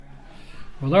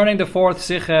We're learning the fourth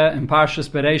Sicha in Parshas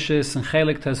Bereishis and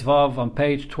Chelik Tezvav on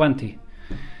page 20.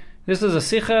 This is a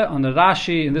Sicha on the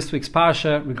Rashi in this week's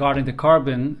Parsha regarding the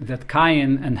korban that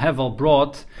Kayin and Hevel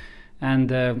brought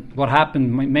and what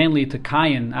happened mainly to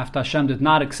Kayin after Hashem did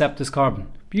not accept his korban.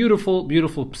 Beautiful,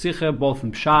 beautiful Sicha, both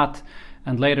in Pshat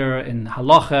and later in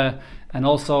Halacha and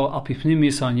also Al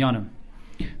Pipnimis on Yonim.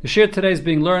 The Shir today is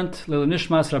being learned Lil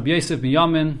Nishmas Rabbi Yosef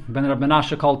Binyamin ben Rabbi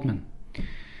Menashe Koltman.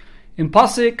 In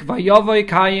Pasuk, Vayovei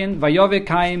Kayin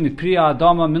mipri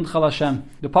Adama minchal Hashem.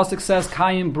 The Pasuk says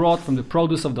Kayin brought from the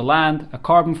produce of the land a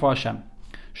korban for Hashem.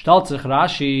 Stellt sich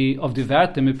Rashi of the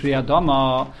Werte mipri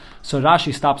Adama. So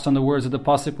Rashi stops on the words of the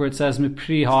Pasuk where it says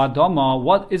mipri Adama.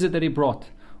 What is it that he brought?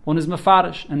 One is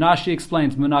mefarish, and Rashi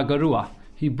explains Munagarua.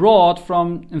 He brought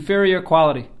from inferior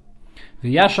quality.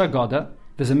 V'yesha Goda.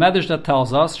 There's a medrash that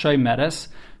tells us Shei Meres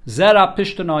Zera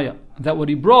Pishtanoya that what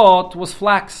he brought was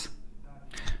flax.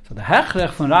 So the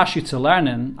hechrech from Rashi to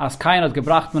learn as Kayin had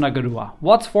gebracht min hagerua.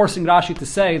 What's forcing Rashi to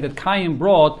say that Kayin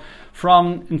brought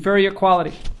from inferior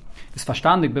quality? It's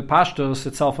verstandig bepashtos,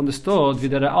 it's self-understood. Wie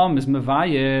der Ram is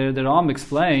mevayer, the Ram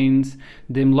explains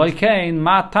dim loikein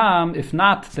matam, if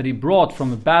not that he brought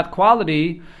from a bad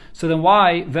quality, so then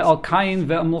why ve'al Kayin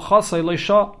ve'al mulchasei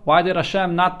loisha? Why did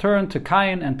Hashem not turn to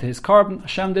Kayin and to his korban?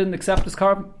 Hashem didn't accept his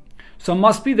korban. So it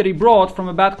must be that he brought from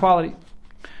a bad quality.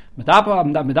 The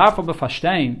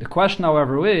question,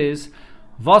 however, is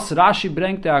was Rashi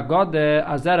bringt der Agode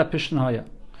azera pishtan.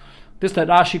 This that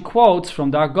Rashi quotes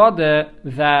from the Agode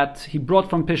that he brought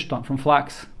from Pishtan, from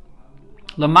flax.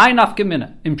 L'may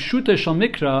nafkemina im pshute shel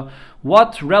mikra.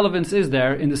 What relevance is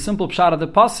there in the simple pshat of the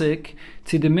pasuk?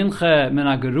 Tzide minche min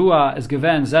hagerua is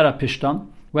given zera pishtan.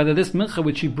 Whether this mincha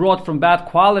which he brought from bad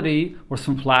quality was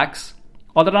from flax,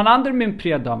 or an ander min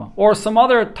pri adama, or some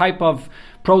other type of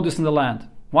produce in the land.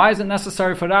 Why is it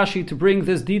necessary for Rashi to bring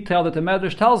this detail that the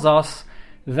Medrash tells us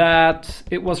that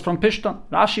it was from Pishtan?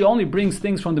 Rashi only brings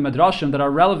things from the Medrashim that are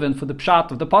relevant for the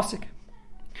Pshat of the Pasuk.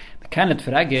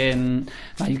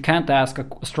 Now you can't ask a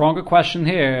stronger question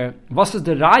here. What is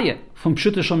the Raya from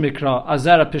Pshuta Shel Mikra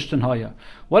Azera Pishtan Hoya?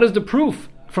 What is the proof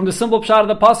from the simple Pshat of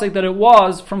the Pasuk that it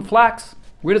was from flax?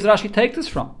 Where does Rashi take this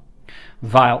from?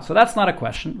 Weil. So that's not a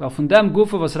question. Well, from them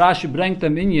Gufa was Rashi bringt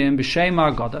them inyan b'shem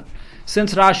Agoda.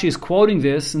 Since Rashi is quoting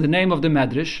this in the name of the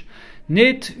Medrash,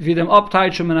 nit videm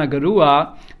optaitshum min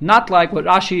hagerua, not like what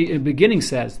Rashi in the beginning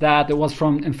says, that it was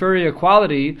from inferior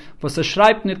quality, was a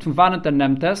schreibt nit from wann der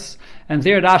nemtes, and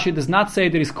there Rashi does not say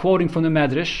that he's quoting from the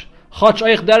Medrash, chotch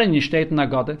euch derin steht in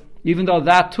Agode, even though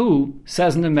that too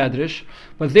says in the Medrash,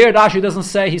 but there Rashi doesn't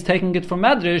say he's taking it from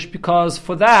Medrash, because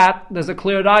for that there's a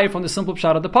clear raya from the simple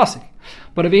pshat of the pasuk.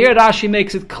 But over here Rashi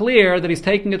makes it clear that he's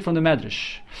taking it from the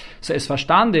Medrash. So it's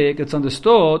verstandig, it's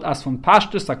understood as from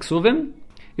Pashtus Aksuvim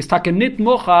is taken nit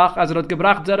mochach as hat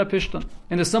gebracht zera pishtan.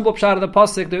 In the simple pshat of the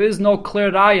pasuk there is no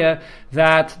clear raya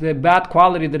that the bad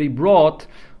quality that he brought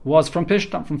was from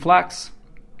pishtan, from flax.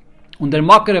 And the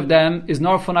marker of them is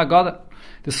nor from Agada.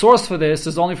 The source for this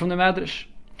is only from the Medrash.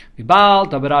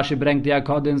 Rashi bringt die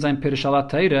Agada in sein Pirish ala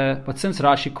Teire, but since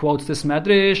Rashi quotes this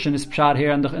Medrash and his pshat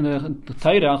here in the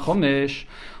Teire and Chumash,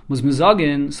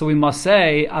 so we must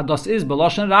say Ados is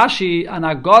Beloshen Rashi and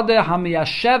Agade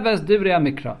Hamiyasheves Divrei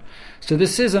Mikra. So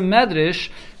this is a Medrash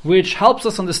which helps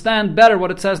us understand better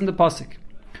what it says in the pasuk.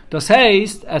 Das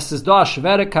heißt, es ist da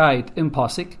Schwierigkeit im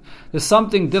pasuk. There's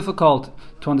something difficult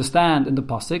to understand in the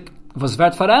pasuk. Was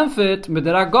wird verämpft mit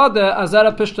der Agade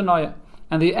azera pishtanaya.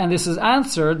 And this is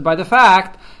answered by the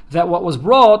fact that what was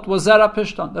brought was zera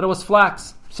pishtan, that it was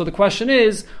flax. So the question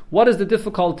is, what is the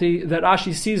difficulty that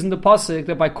Rashi sees in the pasuk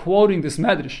that by quoting this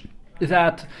medrash,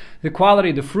 that the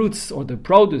quality, the fruits or the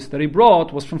produce that he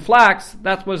brought was from flax,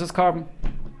 that was his korban.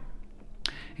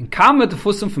 In Kamen the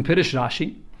Fusim from Pirish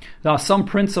Rashi, there are some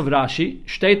prints of Rashi,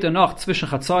 steht noch zwischen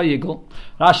Chatzah Yigel.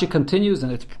 Rashi continues,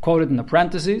 and it's quoted in the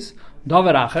parentheses,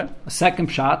 Doveracher, a second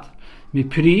pshat,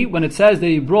 Mipri, when it says that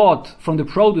he brought from the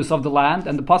produce of the land,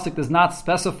 and the pasuk does not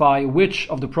specify which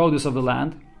of the produce of the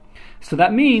land. So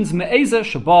that means me'ezeh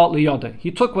shabal liyodeh.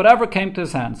 He took whatever came to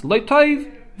his hands.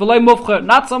 Leitoiv v'lei mufcher,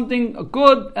 not something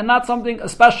good and not something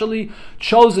especially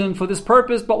chosen for this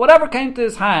purpose, but whatever came to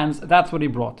his hands, that's what he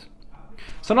brought.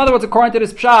 So in other words, according to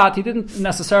this pshat, he didn't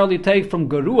necessarily take from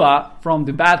gerua, from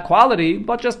the bad quality,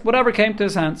 but just whatever came to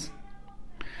his hands.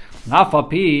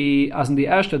 Nafapi, as in the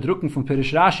erste Drucken from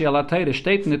Pirish Rashi ala Teire,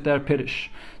 steht nicht der Pirish.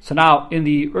 So now, in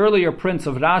the earlier prints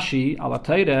of Rashi ala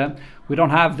Teire, we don't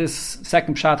have this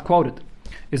second pshat quoted.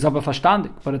 Is aber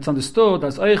verstandig, but it's understood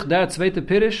as euch der zweite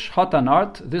Pirish hat an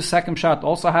art. This second pshat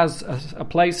also has a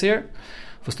place here.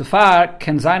 And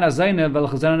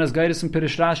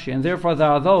therefore there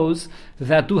are those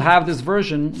that do have this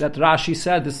version that Rashi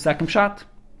said, this second pshat.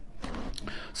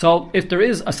 So if there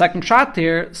is a second pshat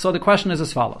here, so the question is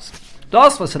as follows.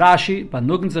 Das was Rashi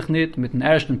benugen sich nicht mit dem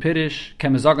ersten Pirish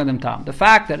kann man sagen dem Tam. The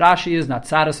fact that Rashi is not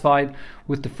satisfied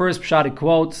with the first pshat he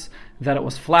quotes, that it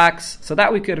was flax, so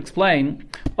that we could explain,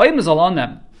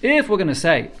 if we're going to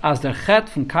say, as der Chet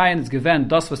von Kayin is given,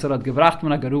 das was hat gebracht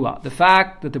von Garua, the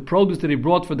fact that the produce that he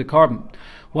brought for the carbon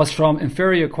was from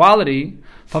inferior quality,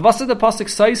 was is the pasuk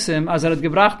seisim as hat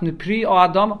gebracht mit pri o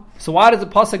Adam? So why does the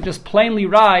pasuk just plainly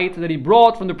write that he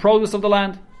brought from the produce of the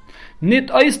land? Nit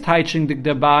oisteiching dik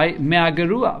dabei mea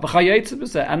Garua,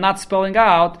 and not spelling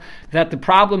out that the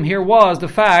problem here was the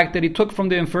fact that he took from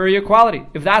the inferior quality.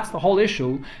 If that's the whole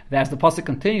issue, as the pasuk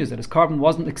continues, that his carbon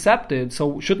wasn't accepted,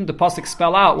 so shouldn't the pasuk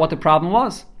spell out what the problem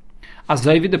was?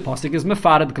 Azoivi, the pasuk is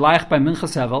mefared gleich by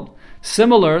Minchas Hevel,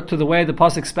 similar to the way the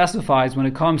pasuk specifies when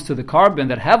it comes to the carbon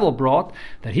that Hevel brought,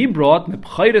 that he brought from the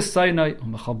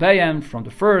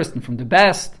first and from the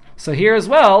best. So here as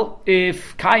well,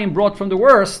 if Kayin brought from the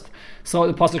worst, so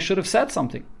the pasuk should have said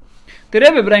something. The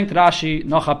Rebbe brings Rashi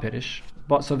noch a pirish,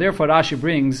 but so therefore Rashi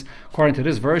brings, according to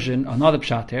this version, another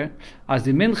pshat here, as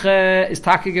the minche is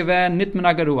taki gewen nit min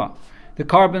agarua. The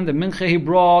carbon, the minche he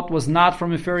brought, was not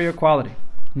from inferior quality.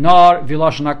 Nor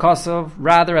viloshen akosov,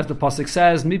 rather, as the pasuk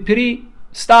says, mi piri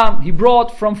stam, he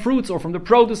brought from fruits or from the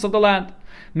produce of the land.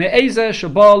 Me'eze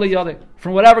shabal liyade,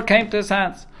 from whatever came to his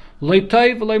hands.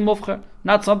 Likkutei v'lei mufcher,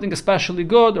 not something especially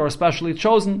good or especially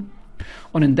chosen.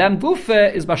 Und in dem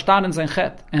Gufe is bestanden sein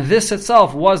Chet. And this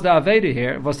itself was the Aveda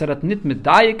here, was that nit mit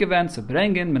Daye gewend zu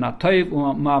bringen, min atoiv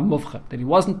ma mufche. That he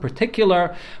wasn't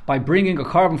particular by bringing a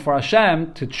carbon for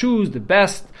Hashem to choose the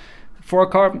best for a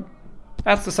carbon.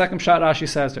 That's the second shot Rashi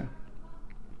says there.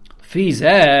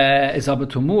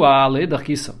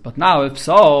 But now, if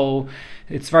so,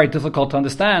 it's very difficult to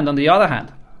understand on the other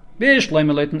hand.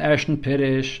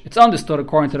 It's understood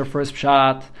according to the first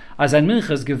pshat as ein minche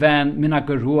is given mina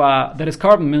gerua, that his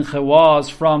carbon minche was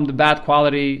from the bad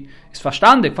quality. Is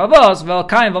verstandig.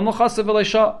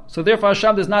 So therefore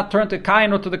Hashem does not turn to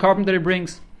Kayin or to the carbon that he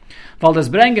brings. Because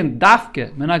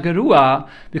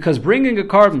bringing a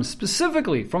carbon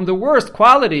specifically from the worst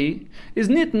quality is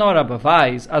nit nor a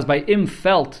beweis, as by im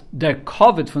felt der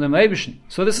kovet from the Meibischen.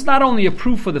 So this is not only a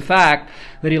proof for the fact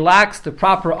that he lacks the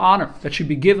proper honor that should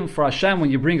be given for Hashem when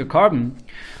you bring a carbon,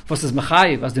 was is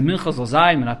mechayiv, as the mincha zal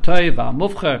sein, min atoy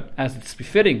va'amufcher, as it's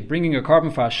befitting, bringing a carbon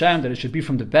for Hashem, that it should be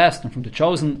from the best and from the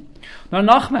chosen. Now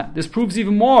nachme, this proves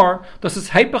even more, that it's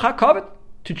heipach hakovet.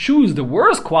 To choose the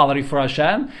worst quality for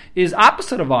Hashem is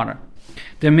opposite of honor.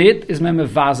 Damit is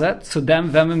memevazet, so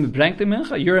then when we bring the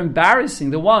mincha, you're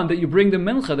embarrassing the one that you bring the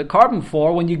mincha, the carbon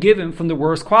for, when you give him from the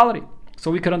worst quality.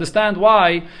 So we can understand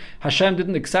why Hashem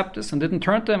didn't accept this and didn't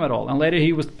turn to him at all, and later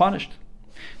he was punished.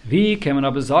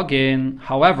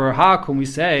 However, how can we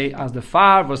say, as the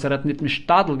far was that nit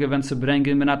mishtadel gewend zu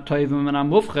bringen min atoyvim min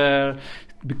amufcher,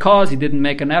 because he didn't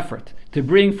make an effort to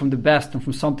bring from the best and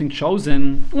from something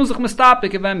chosen, and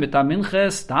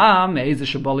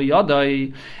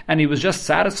he was just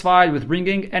satisfied with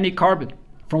bringing any carbon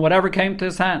from whatever came to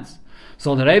his hands.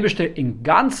 So the Rebbe in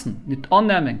ganzen nit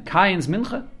annehmen Kayin's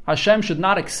minche. Hashem should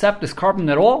not accept this carbon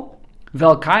at all.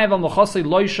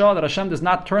 That Hashem does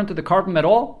not turn to the carbon at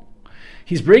all.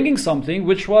 He's bringing something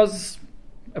which was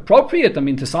appropriate,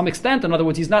 to some extent. In other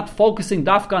words, he's not focusing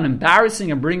dafka on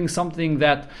embarrassing and bringing something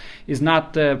that is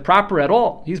not proper at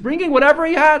all. He's bringing whatever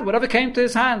he had, whatever came to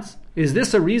his hands. Is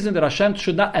this a reason that Hashem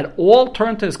should not at all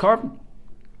turn to his carbon?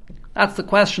 That's the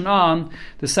question on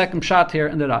the second pshat here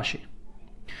in the Rashi.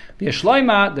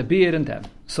 The beard and them.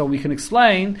 So we can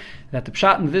explain that the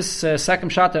pshat in this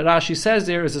second pshat that Rashi says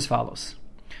there is as follows.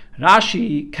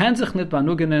 Rashi kann sich nicht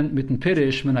banugenen mit dem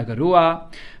Pirish min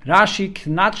agarua. Rashi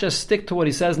cannot just stick to what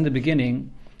he says in the beginning,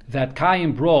 that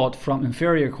Kayin brought from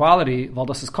inferior quality, weil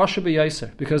das ist kosher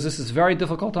b'yoser, because this is very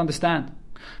difficult to understand.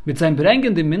 Mit seinem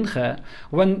bringen die Minche,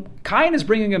 when Kayin is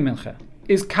bringing a Minche,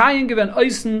 is Kayin given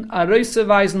Eisen a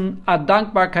Reiseweisen a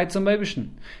Dankbarkeit zum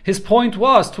Eibischen. His point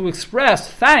was to express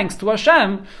thanks to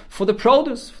Hashem for the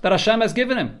produce that Hashem has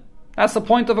given him. That's the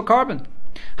point of a carbon.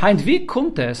 Heint wie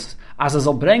kommt es, as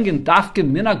soll bringen dafke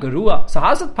mina gerua? So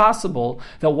how is it possible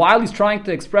that while he's trying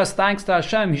to express thanks to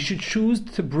Hashem, he should choose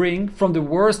to bring from the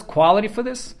worst quality for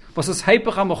this? Was es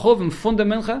heipach amachovim fun de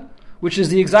mincha? Which is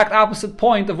the exact opposite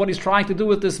point of what he's trying to do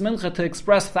with this mincha, to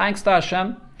express thanks to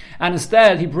Hashem, and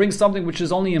instead he brings something which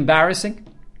is only embarrassing.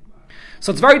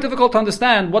 So it's very difficult to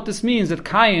understand what this means, that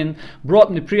Kayin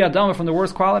brought Nipri Adama from the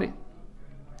worst quality.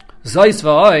 Zois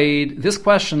va'oid, this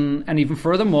question, and even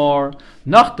furthermore,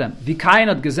 nachdem, wie Kayin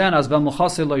had gesehen as vel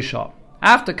muchase lo isha.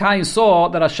 After Kayin saw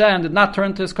that Hashem did not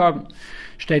turn to his korban.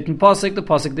 Steht in Pasuk, the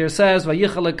Pasuk there says,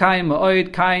 Vayichale Kayin ma'oid,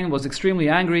 Kayin was extremely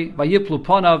angry, Vayiplu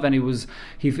ponav, and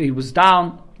he was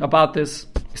down about this.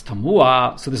 It's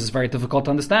tamua, so this is very difficult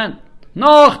to understand.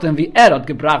 Nachdem wie had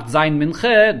gebracht sein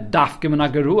minche, dafke min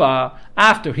gerua,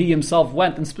 after he himself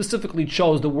went and specifically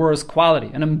chose the worst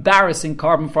quality, an embarrassing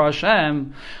korban for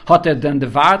Hashem, hat then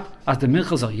devart as the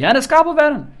minche soll jenes kabel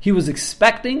werden. He was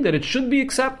expecting that it should be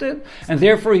accepted, and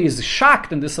therefore he is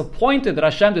shocked and disappointed that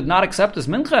Hashem did not accept his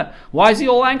minche. Why is he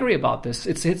all angry about this?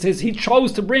 He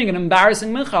chose to bring an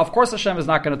embarrassing minche. Of course Hashem is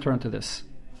not going to turn to this.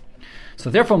 So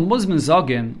therefore, Muslim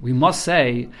Zogin, we must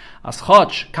say, as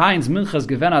Chotch, Kayin's minches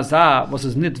gewen azah, was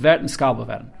es nit wert in skabel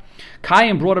werden.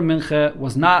 Kayin brought a minche,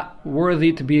 was not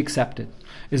worthy to be accepted.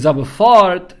 Is aber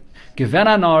fort, gewen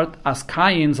anort, as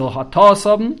Kayin soll hatas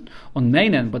haben, und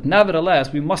meinen, but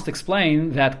nevertheless, we must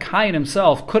explain that Kayin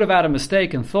himself could have had a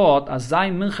mistake and thought, as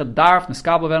sein minche darf in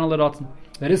skabel werden lerotzen.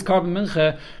 That his korban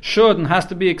minche should and has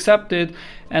to be accepted,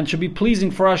 and should be pleasing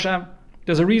for Hashem.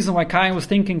 There's a reason why Kayin was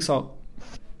thinking so.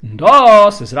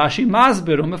 Das is Rashi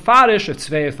Masbir Mefarish at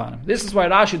Tzvei. This is why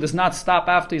Rashi does not stop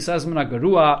after he says Mina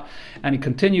Gerua, and he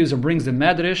continues and brings the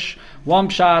Medrash. One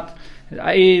shot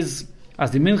is,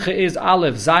 as the Mincha is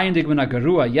Aleph Zayin Mina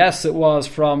Gerua. Yes, it was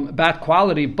from bad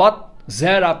quality, but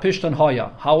Zera Pishtan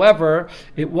Hoya. However,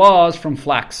 it was from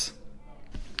flax.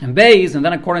 And Beis, and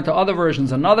then according to other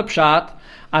versions, another pshat,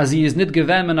 as he is nit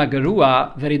gevem in a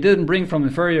gerua, that he didn't bring from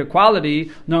inferior quality,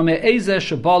 nor me'ezeh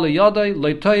shabali yadai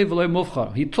le'toiv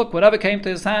le'mufchar. He took whatever came to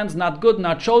his hands, not good,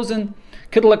 not chosen.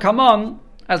 Kiddle kaman,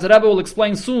 as the Rebbe will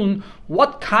explain soon,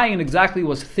 what Kayin exactly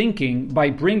was thinking by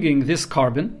bringing this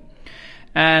korban,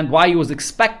 and why he was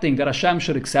expecting that Hashem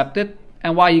should accept it,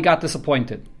 and why he got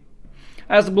disappointed.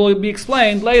 As will be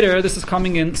explained later, this is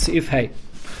coming in Seif Hey.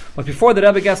 But before the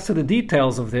Rebbe gets to the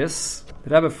details of this,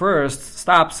 the Rebbe first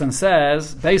stops and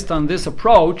says, based on this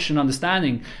approach and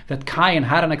understanding that Kayin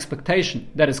had an expectation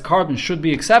that his korban should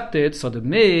be accepted, so the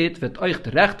mit wird euch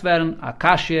gerecht werden,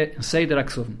 akashye and seder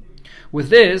aksuvim. With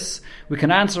this, we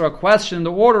can answer a question in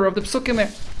the order of the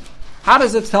psukim. How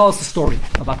does it tell us the story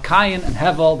about Kayin and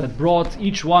Hevel that brought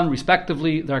each one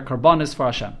respectively their korbonos for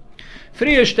Hashem?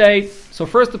 Frier steht, so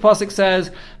first the pasuk says,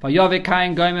 "Vayave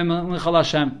Kayin goyim michal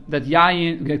Hashem," that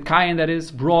Kayin, that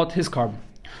is, brought his korban.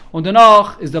 And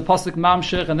danach is the pasuk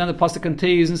mamshech, and then the pasuk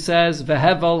continues and says,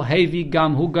 "Vehevel hevi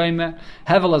gam hu goyim."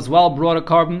 Hevel as well brought a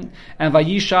korban, and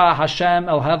Vayisha Hashem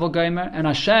el Hevel goyim, and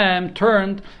Hashem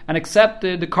turned and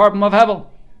accepted the korban of Hevel.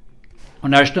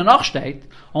 Und erst danach steht,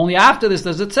 only after this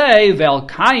does it say, Vel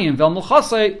Kayin, Vel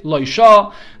Mulchase, Lo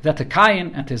Isha, that to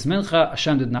Kayin and to his mincha,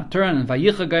 Hashem did not turn, and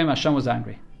Vayicha Goyim, Hashem was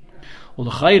angry. So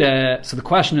the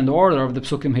question in the order of the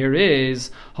psukim here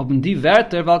is, Haben die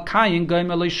Werte, Vel Kayin, Goyim,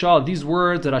 Lo Isha, these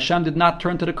words that Hashem did not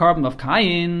turn to the korban of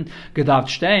Kayin, Gedav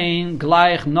Stein,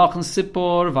 Gleich, Nochen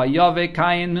Sipor, Vayave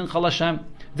Kayin, Minchal Hashem.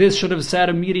 This should have said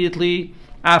immediately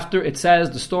after it says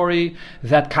the story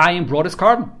that Kayin brought his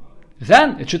korban.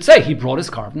 Then it should say he brought his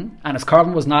korban, and his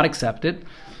korban was not accepted.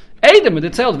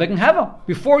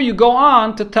 Before you go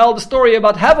on to tell the story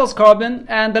about Hevel's korban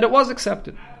and that it was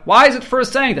accepted. Why is it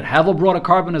first saying that Hevel brought a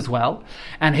korban as well,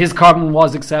 and his korban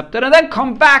was accepted, and then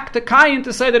come back to Kayin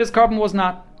to say that his korban was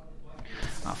not?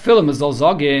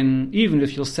 Even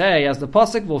if you'll say, as the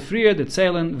pasuk will frier the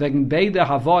tzelen wegen beide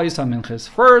havois haminches.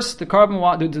 First, the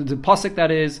korban, the pasuk that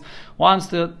is, wants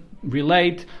to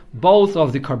relate both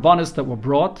of the korbanos that were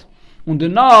brought, and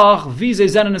then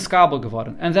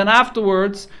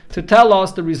afterwards to tell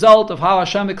us the result of how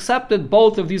Hashem accepted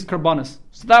both of these korbanos.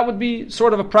 So that would be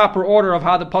sort of a proper order of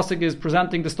how the pasuk is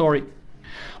presenting the story.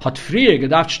 But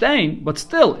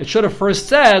still, it should have first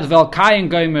said, Vel Kayin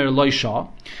Goymer Loisha.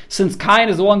 Since Kayin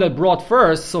is the one that brought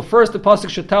first, so first the pasuk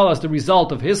should tell us the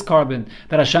result of his korban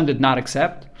that Hashem did not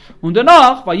accept. And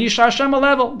danach, Vayisha Hashem a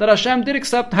level, that Hashem did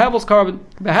accept Hevel's korban.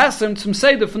 Behesem zum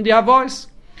Seder from the Havois,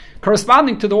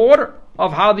 corresponding to the order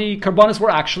of how the korbanos were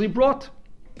actually brought.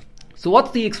 So what's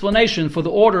the explanation for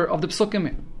the order of the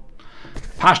psukim?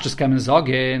 Pashtus kemen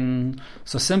zogin.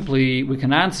 So simply we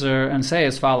can answer and say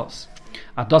as follows.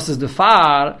 Das is the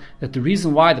far that the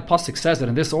reason why the pasuk says that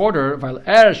in this order, weil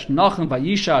erst nachem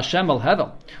vayisha Hashem el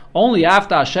Hevel, only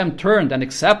after Hashem turned and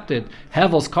accepted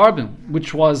Hevel's korban,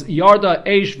 which was yarda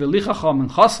eish v'lichacha min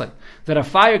chasei, that a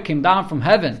fire came down from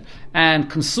heaven and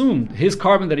consumed his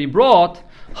korban that he brought.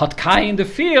 Hat Kayin the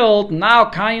field, now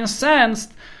Kayin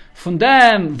sensed from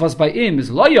them was by him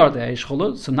is lo yarda eish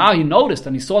chulu. So now he noticed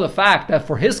and he saw the fact that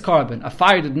for his korban a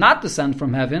fire did not descend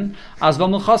from heaven, as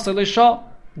v'mulchasei leisha,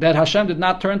 that Hashem did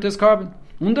not turn to his korban.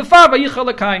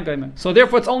 So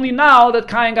therefore it's only now that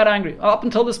Kayin got angry. Up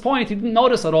until this point, he didn't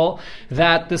notice at all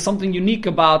that there's something unique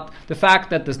about the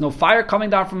fact that there's no fire coming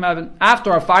down from heaven.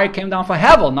 After our fire came down for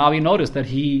Hevel, now he noticed that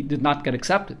he did not get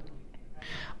accepted.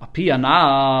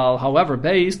 However,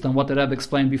 based on what the Rebbe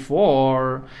explained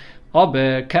before,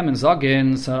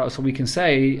 so we can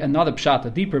say another pshat,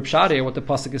 a deeper pshat here, what the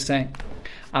pasuk is saying.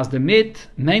 As the mit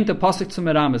meant the pasuk to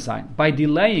merame sein. By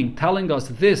delaying, telling us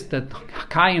this, that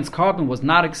Kayin's korban was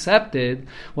not accepted,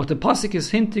 what the pasuk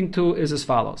is hinting to is as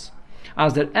follows.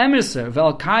 As the emerser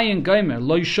vel Kayin geimer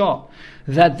loisha,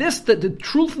 that this, that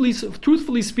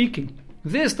truthfully speaking,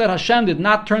 this that Hashem did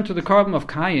not turn to the korban of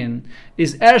Kayin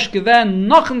is ersh geven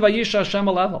nochen vayisha Hashem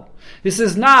level. This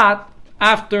is not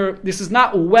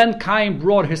when Kayin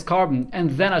brought his korban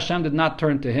and then Hashem did not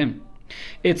turn to him.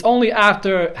 It's only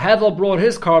after Hevel brought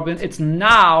his korban, it's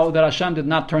now that Hashem did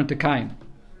not turn to Kayin.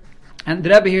 And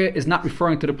the Rebbe here is not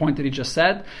referring to the point that he just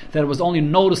said, that it was only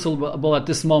noticeable at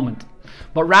this moment.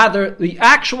 But rather, the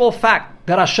actual fact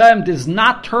that Hashem does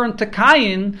not turn to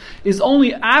Kayin is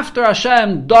only after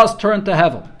Hashem does turn to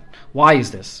Hevel. Why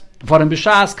is this? When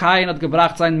Kayin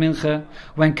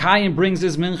brings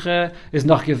his minche, is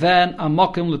noch gewen a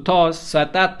mokim l'tos. So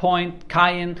at that point,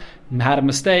 Kayin had a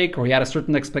mistake, or he had a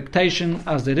certain expectation,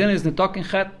 as the din is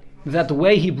nitokin that the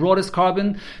way he brought his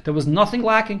korban, there was nothing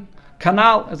lacking.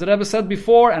 Kanal, as the Rebbe said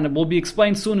before, and it will be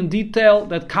explained soon in detail,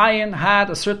 that Kayin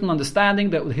had a certain understanding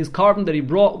that his korban that he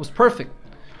brought was perfect.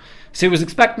 So he was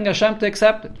expecting Hashem to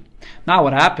accept it. Now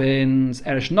what happens?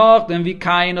 Ist noch, denn wie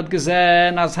Kayin hat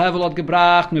gesehen, as Hevel hat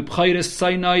gebracht, mit Bcheiris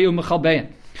Zainai Umechalbein.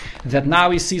 That now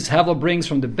he sees Hevel brings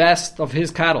from the best of his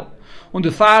cattle. Und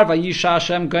the far vayisha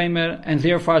Hashem geimer, and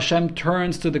therefore Hashem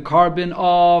turns to the korban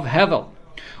of Hevel.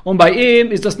 Und bei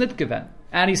ihm ist das nicht gewesen.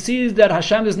 And he sees that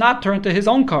Hashem does not turn to his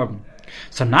own korban.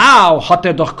 So now, hat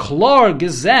doch klar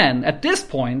gesehen, at this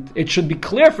point, it should be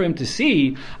clear for him to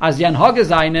see, as Jan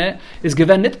Hageseine is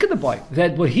given nit boy,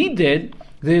 that what he did,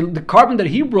 the korban that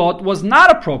he brought, was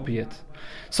not appropriate.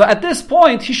 So at this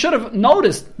point, he should have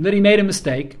noticed that he made a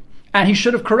mistake, and he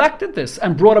should have corrected this,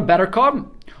 and brought a better korban.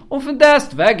 Und von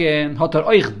deswegen hat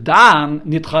euch dann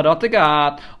nicht geraten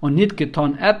gehabt und nicht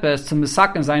getan etwas zum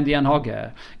Missaken sein die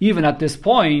Anhage. Even at this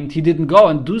point, he didn't go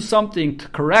and do something to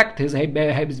correct his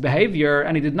behavior,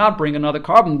 and he did not bring another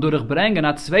korban durchbringen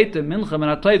a zweite minche men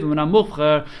a teuve men a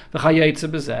mufcher v'chayetze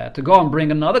bezeh. To go and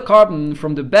bring another korban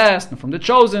from the best and from the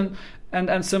chosen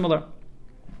and similar.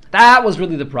 That was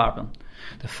really the problem.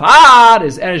 The Far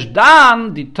is erst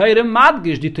dann die Teire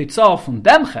madgish, die Teitzah von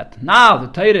dem Chet. Now the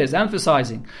Teire is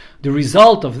emphasizing the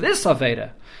result of this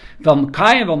Aveda.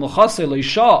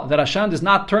 That Hashem does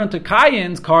not turn to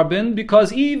Kayin's korban,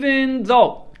 because even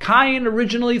though Kayin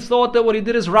originally thought that what he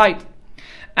did is right,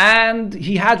 and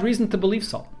he had reason to believe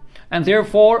so, and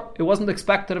therefore it wasn't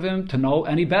expected of him to know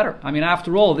any better. I mean,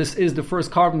 after all, this is the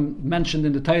first korban mentioned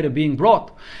in the Torah being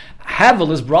brought. Hevel,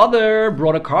 his brother,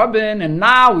 brought a korban, and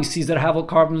now he sees that Hevel's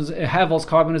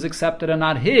korban is accepted and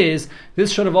not his.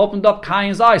 This should have opened up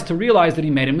Kayin's eyes to realize that he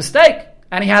made a mistake,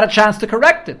 and he had a chance to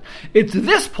correct it. It's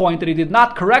this point that he did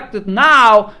not correct it.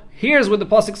 Now, here's what the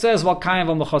pasuk says: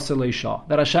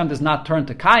 that Hashem does not turn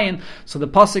to Kayin. So the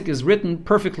pasuk is written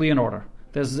perfectly in order.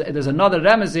 There's another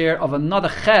remez here of another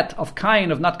chet of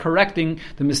Kayin of not correcting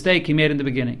the mistake he made in the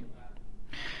beginning.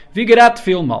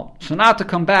 So now to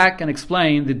come back and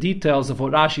explain the details of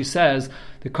what Rashi says,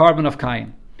 the korban of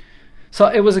Kayin. So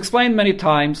it was explained many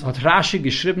times. Rashi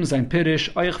geschrieben sein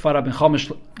Pirish,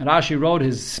 Rashi wrote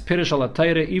his Pirish al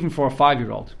Teire even for a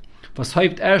 5-year-old. Was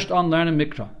heute erst an lernen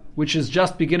Mikra, which is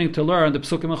just beginning to learn the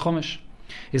Psukim and Chumash.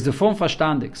 Is the form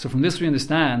verstandig. So from this we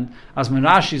understand, as when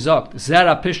Rashi sagt,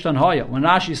 Zera Pishtan Hoya, when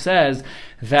Rashi says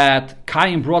that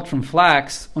Kayin brought from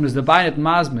flax, und is the Beinet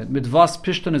Mazmit, mit was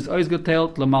Pishtan is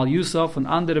ausgeteilt, Lamal Yusuf, and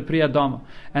andere Priyadama.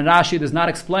 And Rashi does not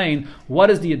explain what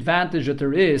is the advantage that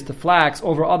there is to flax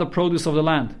over other produce of the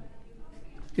land.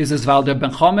 Is es weil der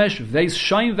Ben Chomesh veis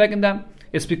shoin wegen dem?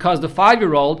 It's because the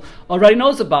 5-year-old already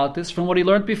knows about this from what he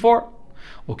learned before.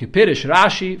 Ukipirish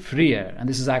Rashi frier, and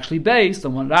this is actually based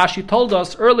on what Rashi told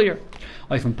us earlier.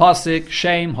 Oifim Pasik,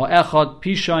 Shem, Ho'echad,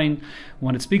 Pishain,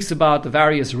 when it speaks about the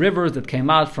various rivers that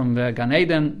came out from the Gan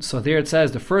Eden, so there it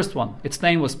says the first one, its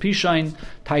name was Pishain,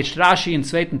 Taich Rashi in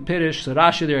Zweiten Pirish, so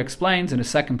Rashi there explains in his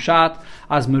second pshat,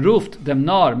 as meruft dem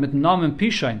Nar mit Namen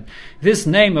Pishain. This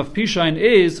name of Pishain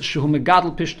is Shehu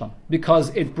Megadol Pishtan,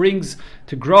 because it brings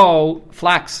to grow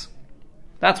flax.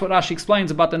 That's what Rashi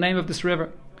explains about the name of this river.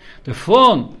 The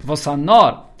Fun was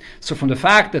Nor. So from the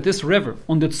fact that this river,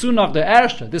 und the Tzunach the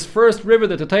Erste, this first river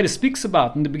that the Torah speaks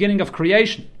about in the beginning of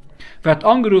creation, Wird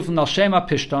angerufen als Shema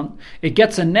Pishtan. It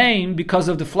gets a name because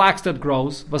of the flax that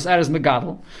grows. Was is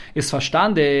megadol. Is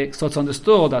verstandig, so it's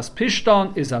understood as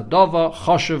Pishtan is a dova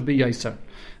choshev b'yaiser.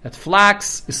 That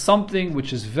flax is something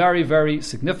which is very, very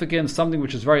significant, something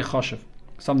which is very choshev,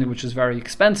 something which is very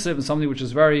expensive, and something which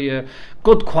is very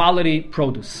good quality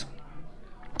produce.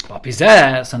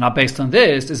 And now based on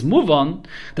this is move on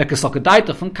the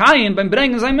Kesokedaita from Kayin beim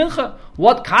bringen sein Mincha.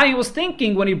 What Kayin was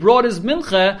thinking when he brought his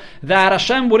Mincha that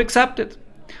Hashem would accept it.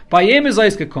 By him is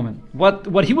gekommen.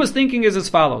 What he was thinking is as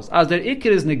follows: as der Iker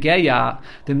is negeya,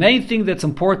 the main thing that's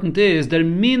important is der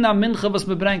mina Mincha was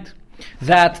bebrengt.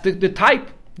 That the type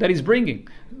that he's bringing,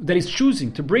 that he's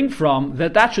choosing to bring from,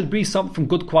 that should be something from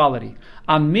good quality.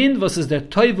 Amin versus the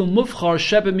toivu mufchar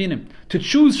shebe minim, to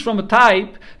choose from a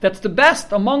type that's the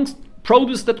best amongst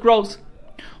produce that grows.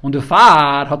 Und der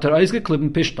Far hat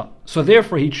ausgeklippen Pishtan. So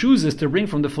therefore he chooses to bring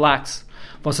from the flax.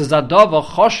 Versus adava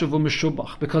choshev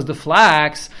u'meshubach, because the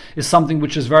flax is something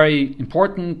which is very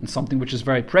important and something which is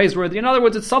very praiseworthy. In other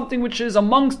words, it's something which is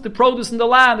amongst the produce in the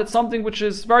land. It's something which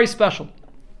is very special.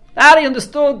 That he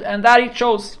understood and that he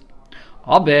chose.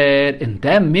 Aber in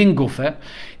dem min gufe,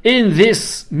 in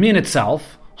this min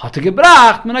itself, hat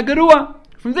gebracht min gerua.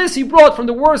 From this he brought from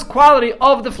the worst quality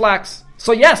of the flax.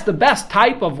 So yes, the best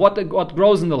type of what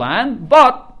grows in the land,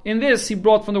 but in this he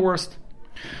brought from the worst.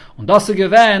 Und das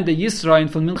gewähnt the Yisrael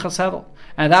von Minchas Hevel.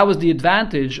 And that was the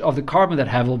advantage of the carbon that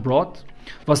Hevel brought.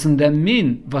 Was in dem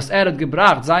min, was hat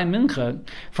gebracht, sein Minche,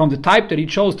 from the type that he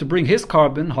chose to bring his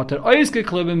carbon, hat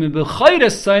ausgeklippen mit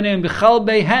becheires seine in bechal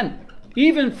behen.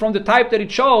 Even from the type that he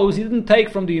chose, he didn't take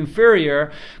from the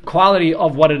inferior quality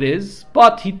of what it is,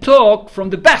 but he took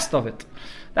from the best of it.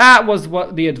 That was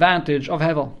what the advantage of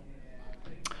Hevel.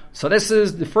 So this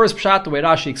is the first pshat, the way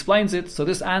Rashi explains it. So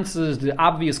this answers the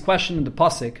obvious question in the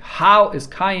pasuk: how is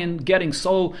Kayin getting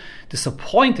so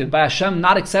disappointed by Hashem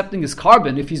not accepting his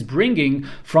carbon if he's bringing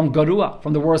from Garua,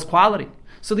 from the worst quality?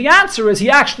 So the answer is he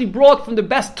actually brought from the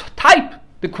best type,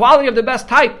 the quality of the best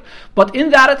type, but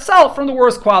in that itself from the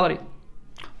worst quality.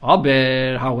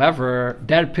 Aber, however,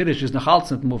 der Pirish is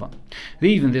nechalznet move on.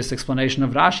 Even this explanation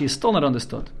of Rashi is still not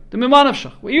understood. The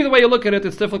Mimanavshach, either way you look at it,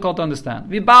 it's difficult to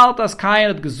understand. Wie bald as Kayin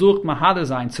hat gesucht mahade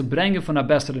sein zu bringen von a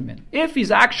besseren min. If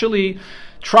he's actually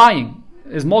trying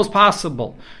as most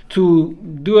possible to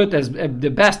do it as the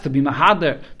best, to be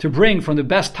mahade, to bring from the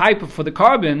best type for the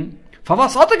carbon, so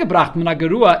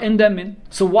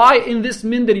why in this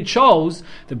min that he chose,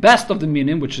 the best of the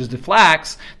minim, which is the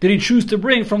flax, did he choose to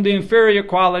bring from the inferior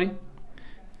quality?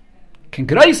 So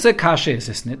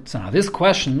now this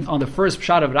question on the first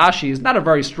pshat of Rashi is not a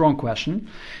very strong question.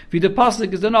 The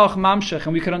pasuk is denach mamshech,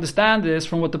 and we can understand this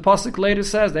from what the pasuk later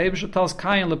says. The Eibusha tells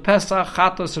Kayin lepesach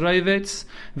chatos reivetz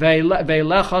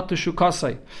ve'lecha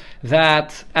tushukasei,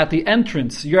 that at the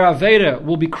entrance your aveda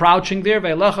will be crouching there,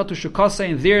 ve'lecha tushukasei,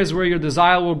 and there is where your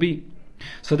desire will be.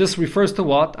 So this refers to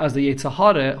what? As the Yetzer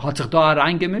Hara hat sich da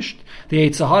reingemischt. The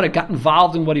Yetzer Hara got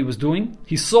involved in what he was doing.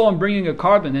 He saw him bringing a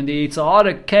carbon, and the Yetzer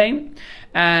Hara came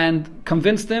and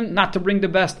convinced him not to bring the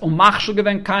best. Machshel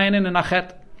gewen Kayin and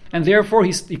Achet. And therefore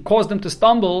he caused him to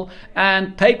stumble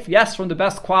and take, yes, from the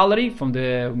best quality, from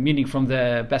the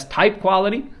best type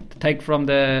quality, to take from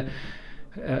the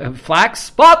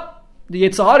flax, but the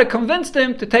Yetzer Hara convinced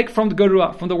him to take from the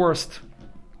Gerua, from the worst.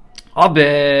 Aber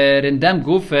in dem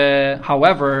Gufe,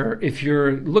 however, if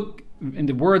you look in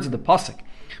the words of the pasuk,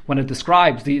 when it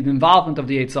describes the involvement of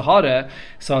the Yetzer Hara,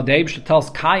 so the Eibusha tells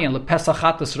Kayin lepesach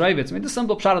chatos reivetz. I mean, the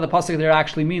simple pshat of the pasuk there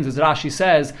actually means, as Rashi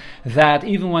says, that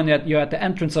even when you're at the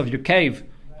entrance of your cave,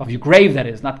 of your grave, that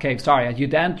is, not cave, sorry, at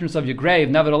the entrance of your grave,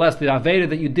 nevertheless, the aveda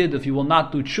that you did, if you will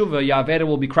not do tshuva, your aveda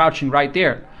will be crouching right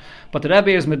there. But the Rebbe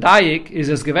is medayik, is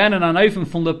as given an anoifim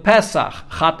from the Pesach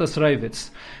chatos reivetz.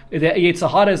 The Yetzer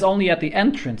Hara is only at the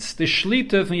entrance. The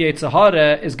Shlita from Yetzer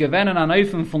Hara is given an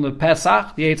anoifim from the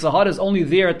Pesach. The Yetzer Hara is only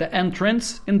there at the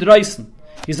entrance in Dreisen.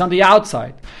 He's on the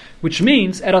outside. Which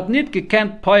means, hat nit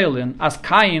gekent peilen, as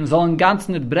Kayin soll in ganzen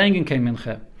nit bringen kein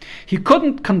Minche. He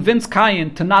couldn't convince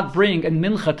Kayin to not bring a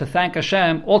Minche to thank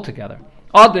Hashem altogether.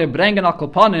 Oder bringen al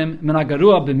kolpanim min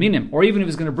agarua b'minim. Or even if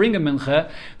he's going to bring a Minche,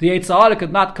 the Yetzer Hara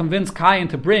could not convince Kayin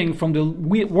to bring from the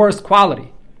worst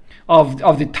quality.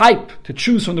 Of the type, to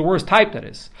choose from the worst type, that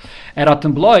is. He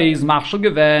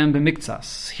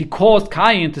caused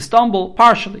Kayin to stumble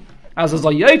partially. As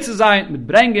a mit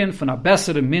bringen von a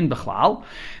bessere min bechlal,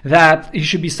 that he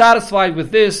should be satisfied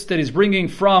with this, that he's bringing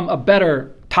from a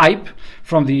better type,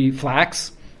 from the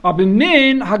flax, but from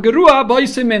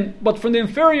the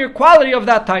inferior quality of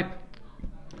that type.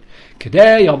 However,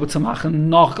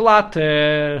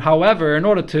 in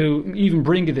order to even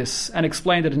bring this and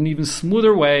explain it in an even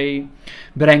smoother way,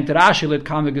 so according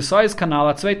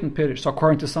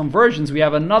to some versions, we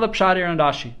have another pshat here in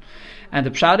Rashi. And the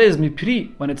pshat is,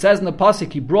 mipri, when it says in the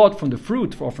pasuk, he brought from the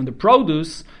fruit or from the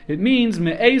produce, it means,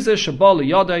 me'eze shabal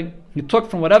yadai, he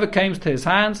took from whatever came to his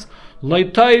hands,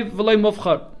 not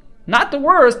the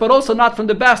worst, but also not from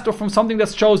the best or from something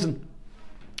that's chosen.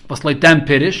 Was like them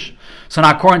pirish. So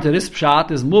now according to this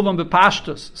pshat is muvam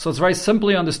bepashtus. So it's very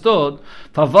simply understood.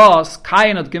 Tavas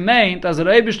Kayin had gemeint as a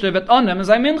Rebishter vet onem as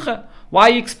a mincha.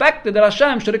 Why he expected that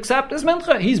Hashem should accept his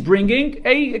mincha? He's bringing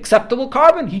a acceptable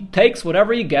carbon. He takes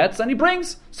whatever he gets and he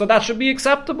brings. So that should be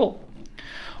acceptable.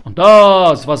 Und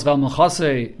das, was vel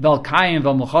Kayin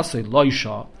vel Melchase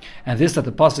loisha, and this that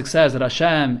the pasuk says that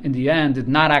Hashem in the end did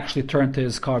not actually turn to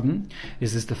his carbon,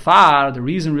 is the far. The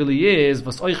reason really is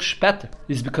was euch später,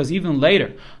 is because even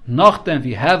later, nachdem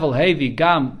vi Hevel hevi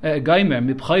geimer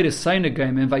mibchayres seine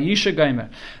geimer and vayisha geimer,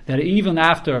 that even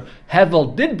after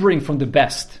Hevel did bring from the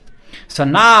best, so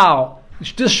now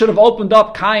this should have opened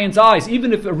up Kayin's eyes,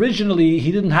 even if originally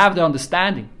he didn't have the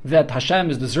understanding that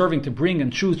Hashem is deserving to bring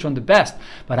and choose from the best.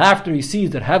 But after he sees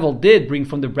that Hevel did bring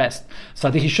from the best, so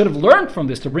that he should have learned from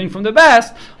this to bring from the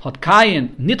best,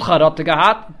 Kayin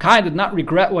did not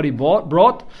regret what he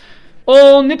brought,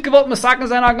 and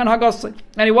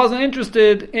he wasn't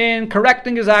interested in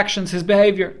correcting his actions, his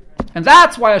behavior. And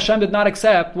that's why Hashem did not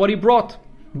accept what he brought.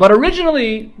 But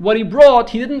originally, what he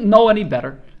brought, he didn't know any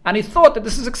better. And he thought that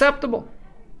this is acceptable.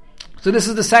 So this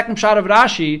is the second shot of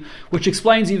Rashi, which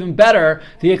explains even better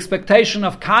the expectation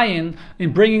of Kayin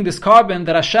in bringing this carbon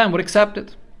that Hashem would accept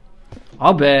it.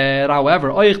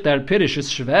 However,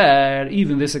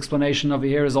 even this explanation over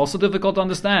here is also difficult to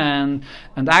understand.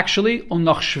 And actually,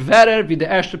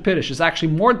 is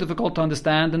actually more difficult to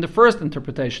understand than the first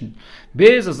interpretation.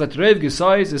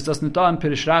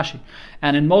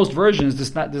 And in most versions,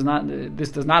 this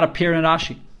does not appear in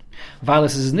Rashi.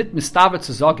 Because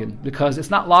it's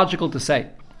not logical to say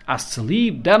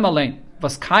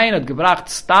was Kayin had gebracht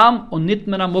stam und nit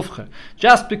men amufcher.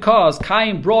 Just because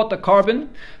Kayin brought the carbon,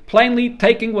 plainly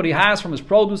taking what he has from his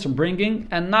produce and bringing,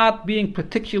 and not being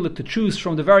particular to choose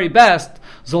from the very best,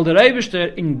 soll der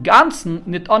Eibishter in ganzen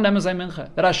nit annehmen sein minche.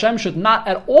 That Hashem should not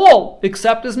at all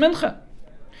accept his minche.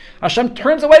 Hashem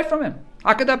turns away from him.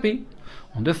 How could that be?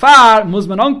 Und der Fahr muss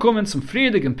man ankommen zum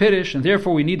friedigen Pirish, and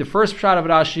therefore we need the first pshat of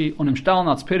Rashi, und im Stellen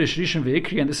als Pirish Rishon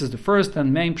ve'ikri, and this is the first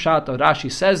and main pshat that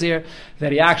Rashi says here,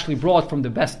 that he actually brought from the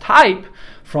best type,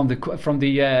 from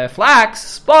the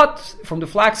flax, but from the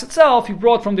flax itself, he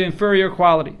brought from the inferior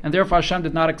quality, and therefore Hashem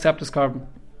did not accept his carbon.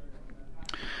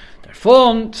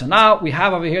 So now we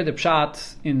have over here the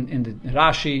pshat in the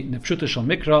Rashi, in the Pshuta Shel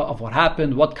Mikra, of what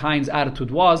happened, what Kain's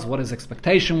attitude was, what his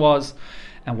expectation was,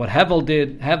 and what Hevel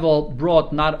did. Hevel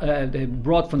brought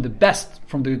from the best,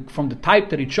 from the type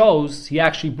that he chose. He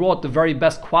actually brought the very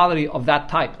best quality of that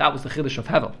type. That was the chiddush of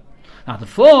Hevel. Now the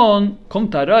phone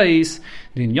kommt arais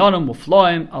din yonim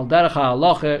ufloim al derech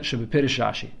ha'alacha shebepirish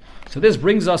Rashi. So this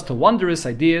brings us to wondrous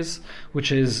ideas,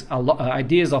 which is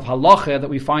ideas of halacha that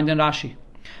we find in Rashi.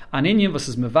 Aninyin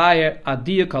versus mevayer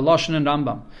adiyah kaloshin and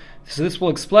Rambam. So this will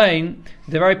explain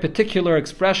the very particular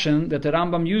expression that the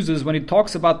Rambam uses when he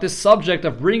talks about this subject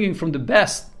of bringing from the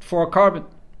best for a carbon.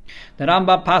 The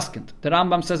Rambam paskint. The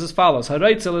Rambam says as follows: a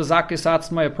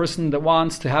person that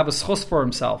wants to have a sichos for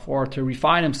himself or to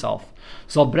refine himself,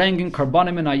 so bringing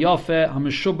karbonim in ayofe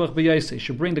hameshubach b'yosei,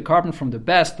 should bring the carbon from the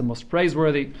best, the most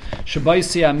praiseworthy,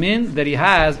 shabaysi amin, that he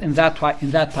has in that type,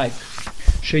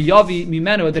 sheyavi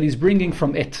mimenu, that he's bringing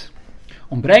from it.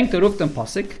 Bringt ruft den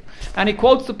pasuk, and he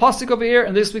quotes the pasuk over here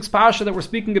in this week's parasha that we're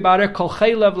speaking about here, kol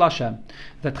chaylev lashem,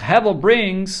 that Hevel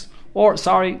brings.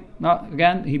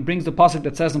 He brings the pasuk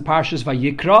that says in Parashas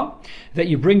Vayikra that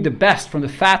you bring the best from the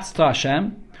fats to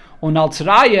Hashem,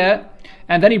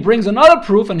 and then he brings another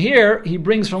proof, and here he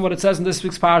brings from what it says in this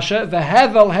week's parasha,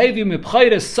 v'Hevel hevi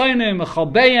mibchayres soinem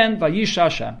mechalbeyen vayisha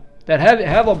Hashem, that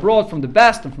Hevel brought from the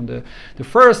best and from the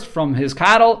first from his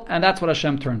cattle, and that's what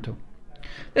Hashem turned to.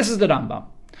 This is the Rambam.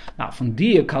 Now, from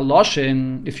Diya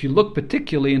Kaloshin, if you look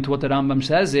particularly into what the Rambam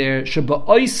says here,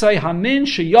 Sheba'oisai hamin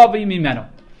sheyavi mimeno,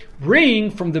 bring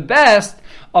from the best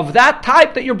of that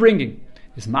type that you're bringing.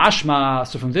 Is mashma.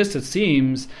 So from this it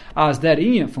seems as that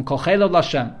inyan from Kol Chaylev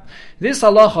Lashem, this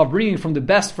halacha of bringing from the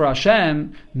best for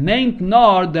Hashem meint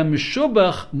nar the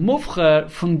meshubach mufcher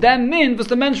from dem min was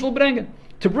the mensch will bringen,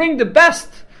 to bring the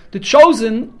best, the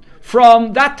chosen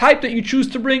from that type that you choose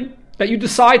to bring, that you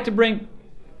decide to bring.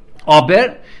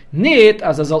 Aber nicht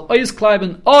as soll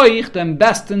auskleiben euch dem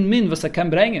besten min was kann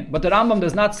bringen. But the Rambam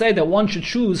does not say that one should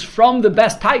choose from the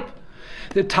best type.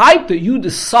 The type that you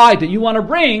decide that you want to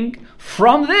bring,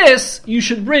 from this, you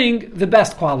should bring the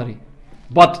best quality.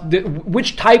 But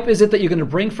which type is it that you're going to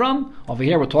bring from? Over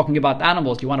here, we're talking about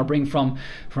animals. You want to bring from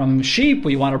sheep, or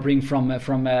you want to bring from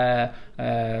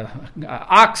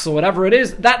ox, or whatever it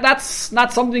is. That's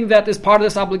not something that is part of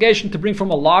this obligation to bring from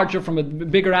a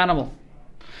bigger animal.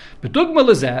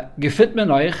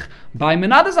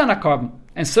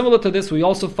 And similar to this, we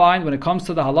also find when it comes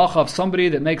to the halacha of somebody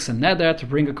that makes a neder to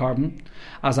bring a korban,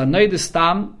 as a neder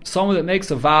stam, someone that makes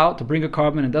a vow to bring a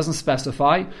korban and doesn't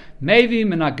specify, maybe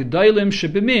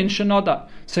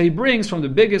so he brings from the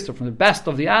biggest or from the best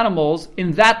of the animals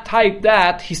in that type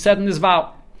that he said in his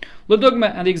vow.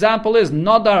 And the example is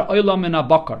Nadar Oila min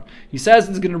bakar. He says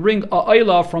he's going to bring a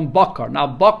Oila from bakar. Now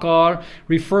bakar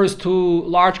refers to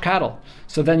large cattle.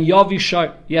 So then Yavi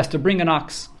Shai, he has to bring an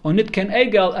ox. Onit ken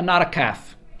egel, and not a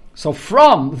calf. So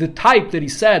from the type that he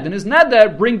said in his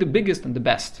neder, bring the biggest and the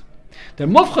best. The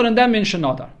mufchar and them in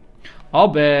shenadar.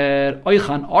 Aber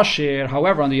oichan osher.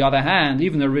 However, on the other hand,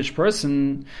 even a rich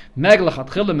person, meglachat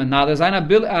chilim and neder zaina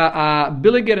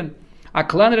billigirin.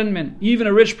 Even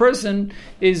a rich person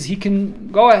he can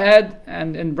go ahead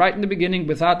and right in the beginning,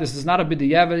 without this is not a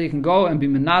bidiyeva, he can go and be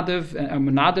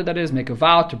menadiv, that is, make a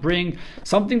vow to bring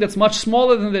something that's much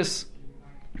smaller than this.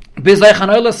 Even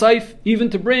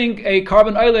to bring a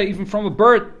korban oila, even from a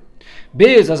bird.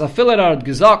 Biz as a filarad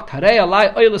gesagt, harei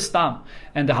alai oila stam.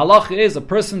 And the halach is a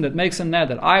person that makes a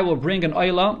neder, I will bring an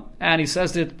oila, and he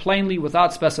says it plainly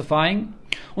without specifying.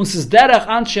 Und es ist derach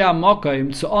anshe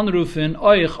amokim zu anrufen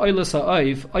euch oila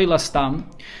sa'oif, oila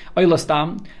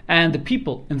stam, and the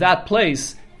people in that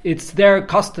place, it's their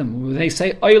custom. When they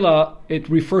say oila, it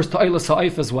refers to oila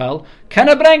sa'oif as well. Can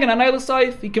I bring an oila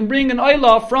sa'oif? He can bring an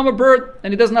oila from a bird,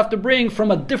 and he doesn't have to bring from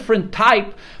a different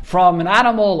type, from an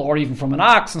animal or even from an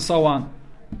ox and so on.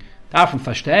 So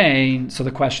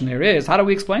the question here is, how do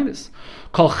we explain this?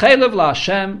 Kol chaylev la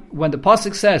Hashem, when the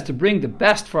pasuk says to bring the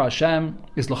best for Hashem,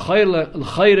 is l'chayre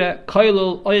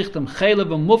koilel oichtem chaylev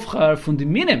mufchar fun di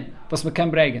minim was me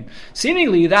kan bringen.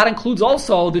 Seemingly, that includes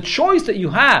also the choice that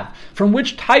you have from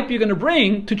which type you're going to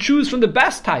bring to choose from the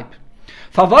best type.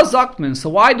 So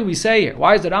why do we say here?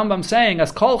 Why is the Rambam saying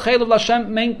as kol chaylev l'Hashem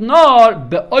meint nor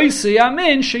be'oisei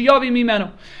yamin sheyavi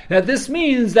mimenu? That this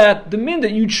means that the min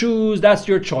that you choose, that's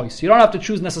your choice. You don't have to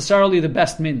choose necessarily the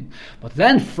best min, but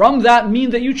then from that min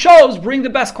that you chose, bring the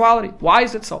best quality. Why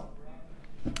is it so?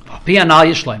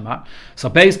 So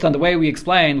based on the way we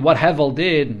explained what Hevel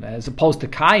did as opposed to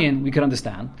Kayin, we can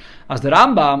understand. As the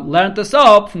Rambam learned this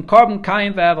up from korban Kayin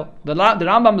and Hevel. The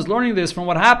Rambam is learning this from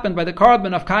what happened by the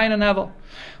korban of Kayin and Hevel.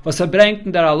 Was bringt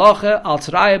in der Halacha als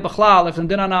Raya Bechlal if the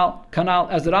Kanal,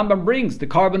 as the Rambam brings the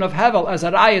korban of Hevel as a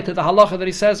Raya to the Halacha that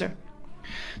he says here.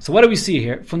 So what do we see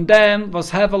here? Von dem was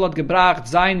Hevel hat gebracht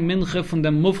sein Minche von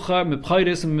dem Mufcher mit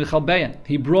Bcheiris und Michalbein.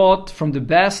 He brought from the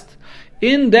best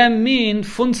in them min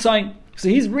fun sein. So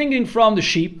he's bringing from the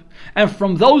sheep, and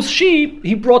from those sheep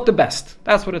he brought the best.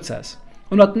 That's what it says.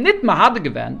 Und hat nit mahade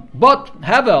gewen, but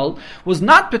Hevel was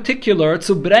not particular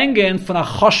to bringen von a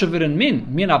chosheveren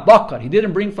min a bakar. He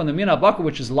didn't bring from the min a bakar,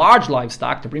 which is large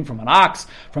livestock, to bring from an ox,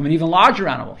 from an even larger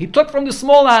animal. He took from the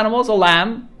small animals a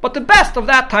lamb, but the best of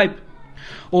that type.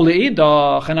 And in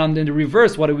the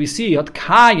reverse, what do we see?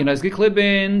 Kayin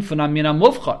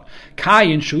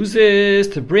chooses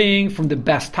to bring from the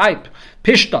best type,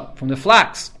 pishta, from the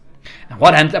flax.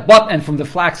 And from the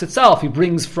flax itself, he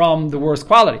brings from the worst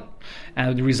quality.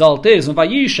 And the result is, Hashem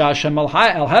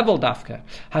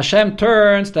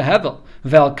turns to Hevel.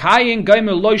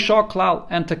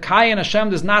 And to Kayin, Hashem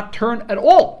does not turn at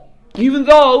all. Even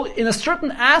though, in a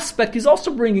certain aspect, he's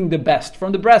also bringing the best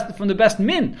from the best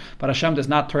min, but Hashem does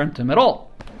not turn to him at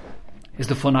all. Is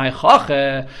the funai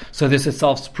chache? So this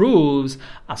itself proves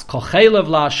as kochelev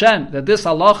la Hashem that this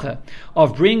halacha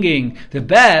of bringing the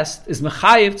best is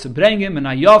mechayiv to bring him in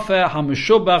ayofe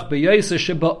hameshubach beyose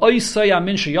shebaoisay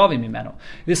amin sheyavi mimenu.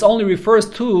 This only refers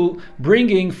to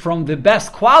bringing from the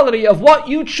best quality of what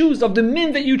you choose, of the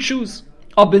min that you choose.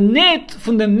 But bringing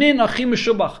from the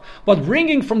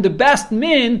best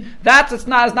min, is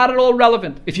not at all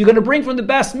relevant. If you're going to bring from the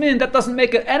best min, that doesn't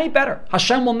make it any better.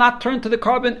 Hashem will not turn to the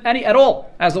korban at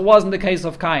all, as it was in the case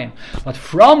of Kayin. But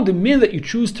from the min that you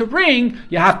choose to bring,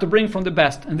 you have to bring from the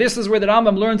best. And this is where the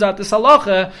Rambam learns out this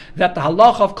halacha, that the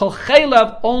halacha of kol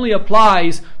chaylev only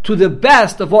applies to the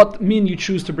best of what min you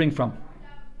choose to bring from.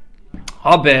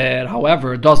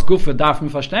 However, das Gufe darf man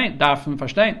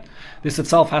verstehen. This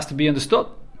itself has to be understood.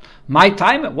 My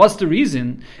time, what's the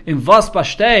reason? In was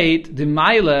besteht the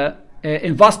Meile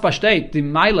in was besteht die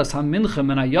Meilas ha-minche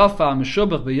men ha-yafa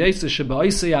ha-meshubach be-yeseh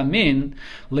she-be-oisei ha-min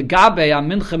legabe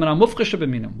ha-minche men ha-mufche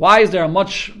she-be-minim. Why is there a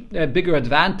much bigger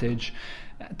advantage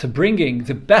to bringing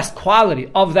the best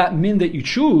quality of that min that you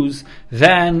choose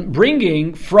than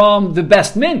bringing from the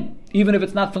best min? Even if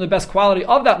it's not from the best quality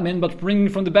of that min, but bringing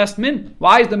from the best min.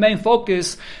 Why is the main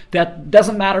focus that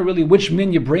doesn't matter really which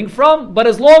min you bring from, but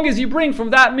as long as you bring from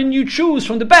that min you choose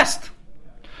from the best?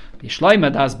 So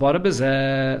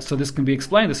this can be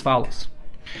explained as follows.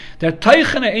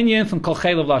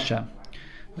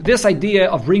 This idea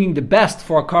of bringing the best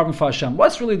for a carbon for Hashem,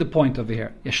 what's really the point over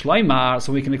here?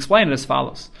 So we can explain it as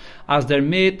follows. As der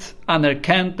mit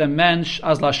anerkennt der Mensch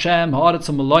as Lashem haaretz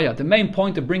u'maloya. The main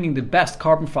point of bringing the best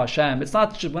carbon for Hashem,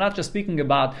 we're not just speaking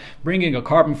about bringing a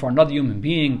carbon for another human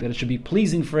being, that it should be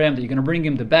pleasing for him, that you're going to bring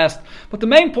him the best. But the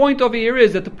main point over here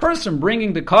is that the person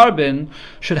bringing the carbon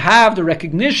should have the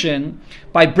recognition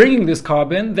by bringing this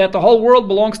carbon that the whole world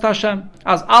belongs to Hashem.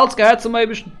 As als gehört zum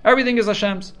Eibishten. Everything is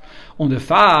Hashem's. Und der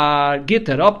Fahr geht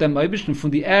ab dem Eibishten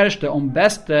von die erste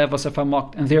beste was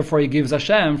vermogt. And therefore he gives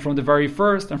Hashem from the very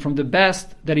first and from the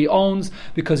best that he owns,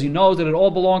 because he knows that it all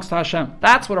belongs to Hashem.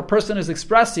 That's what a person is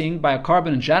expressing by a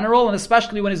carbon in general, and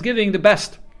especially when he's giving the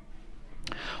best.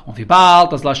 Und wie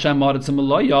bald das Lashem haaretz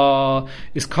u'maloya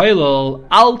is koilel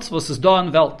alt was is da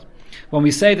in Welt. When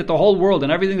we say that the whole world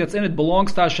and everything that's in it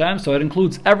belongs to Hashem, so it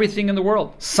includes everything in the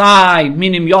world. Sai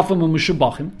minim yofim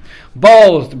u'meshubachim,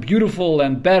 both beautiful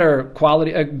and better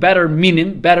quality, better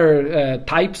minim, better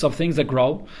types of things that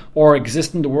grow or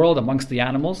exist in the world amongst the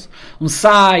animals.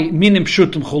 Sai minim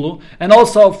pshutim chulu, and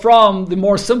also from the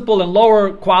more simple and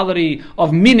lower quality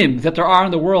of minim that there are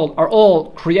in the world are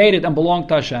all created and belong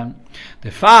to Hashem.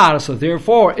 The far, so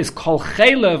therefore, is kol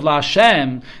chelev la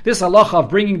Hashem. This halacha of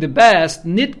bringing the best,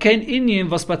 nit kein inyan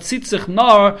was batzit sich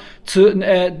nar to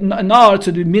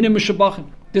the minim shabachim.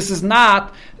 This is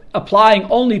not applying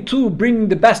only to bringing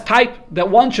the best type, that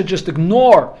one should just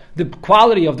ignore the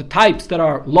quality of the types that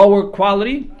are lower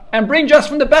quality and bring just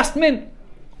from the best min.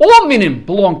 All minim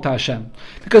belong to Hashem.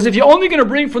 Because if you're only going to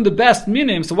bring from the best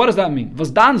minim, so what does that mean?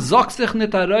 Was dann sagt sich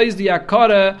nicht heraus die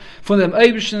Akkare von dem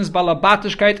Eibishens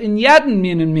Balabatischkeit in jeden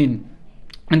min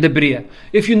in the Bria.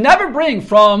 If you never bring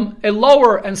from a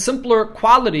lower and simpler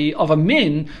quality of a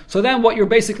min, so then what you're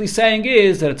basically saying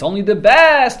is that it's only the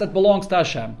best that belongs to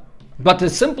Hashem. But the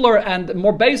simpler and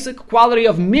more basic quality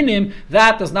of minim,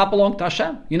 that does not belong to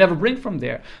Hashem. You never bring from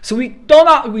there. So we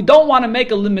don't want to make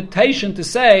a limitation to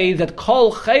say that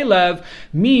kol chelev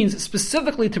means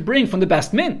specifically to bring from the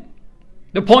best min.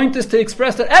 The point is to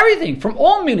express that everything from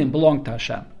all minim belong to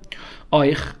Hashem.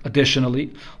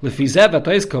 Additionally,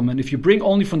 if you bring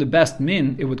only from the best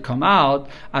min, it would come out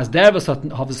as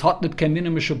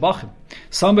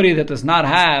somebody that does not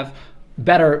have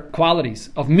better qualities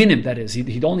of minim, that is.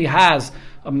 He only has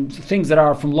things that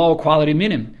are from lower quality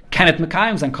minim. Kanet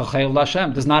mekayim and kachel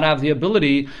Hashem does not have the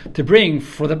ability to bring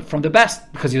from the best,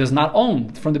 because he does not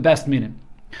own from the best minim.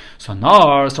 So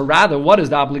rather, what is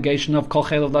the obligation of kol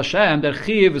chelev Hashem? Der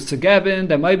chiv is to geben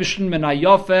dem Eibishten min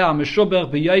hayofe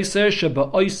hameshubach b'yeiser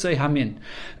shebeoisei hamin.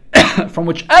 From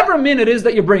whichever min it is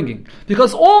that you're bringing,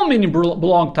 because all minim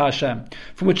belong to Hashem.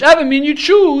 From whichever min you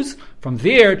choose, from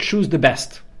there choose the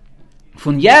best.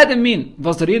 Von jedem min,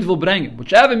 was der Ried will bringen,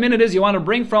 whichever min it is you want to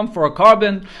bring from for a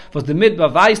carbon, was the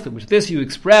mitba weist, which this you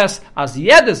express as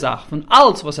jede Sach, von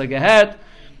alles was gehört,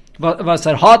 was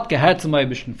hat gehört zum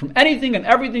Eibishten. From anything and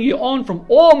everything you own, from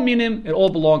all minim, it all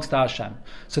belongs to Hashem.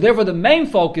 So therefore the main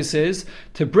focus is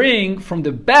to bring from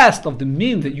the best of the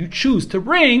min that you choose to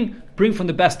bring from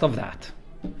the best of that.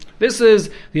 This is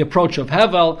the approach of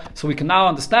Hevel, so we can now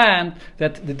understand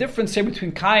that the difference here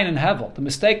between Kayin and Hevel, the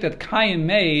mistake that Kayin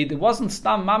made, it wasn't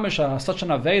Stam Mamish, such an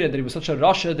Aveda, that he was such a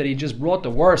Rasha, that he just brought the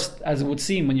worst, as it would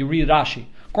seem when you read Rashi.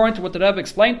 According to what the Rebbe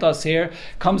explained to us here,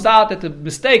 comes out that the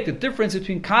mistake, the difference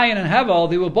between Kayin and Hevel,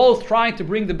 they were both trying to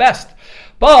bring the best.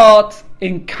 But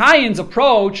in Kayin's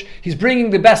approach, he's bringing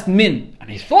the best min. And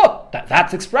he thought that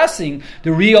that's expressing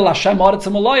the real Hashem Haaretz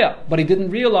U'Maloya. But he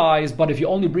didn't realize, but if you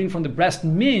only bring from the best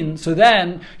min, so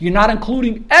then you're not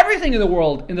including everything in the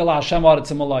world in the Hashem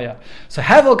Haaretz U'Maloya. So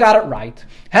Hevel got it right.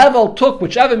 Hevel took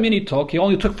whichever min he took. He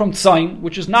only took from Tzayin,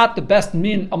 which is not the best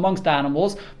min amongst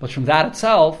animals, but from that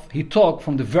itself, he took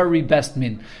from the very best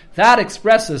min. That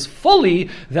expresses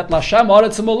fully that Hashem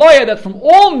Haaretz U'Maloya, that from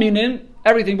all minim,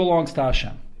 everything belongs to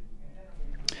Hashem.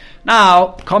 Now,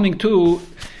 coming to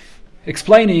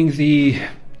explaining the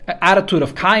attitude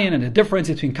of Kayin and the difference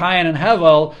between Kayin and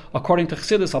Hevel, according to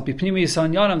Chassidus, Al Pi Pnimi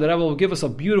Yisanyanim, the Rebbe will give us a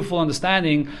beautiful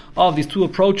understanding of these two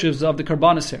approaches of the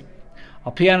korbonos here.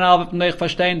 Al Pianal wird man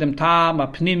verstehen, dem Tam, a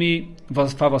Pnimi,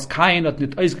 was Kayin hat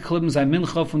nicht ausgeklippen sein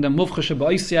Mincha von dem Mufchische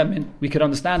Bereishis. We can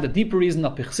understand the deeper reason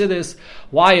of Pichsidis,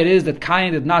 why it is that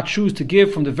Kayin did not choose to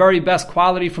give from the very best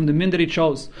quality from the min that he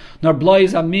chose. Nor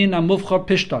blois amin am Mufchar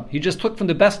Pishtan. He just took from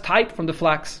the best type from the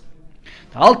flax.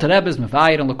 The Alter Rebbe is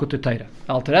Mevayer in Likkutei.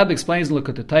 The Alter Rebbe explains in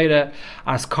Likkutei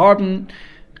as carbon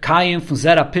Kayin from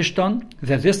Zera Pishton,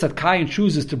 that this that Kayin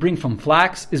chooses to bring from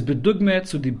flax is bedugmet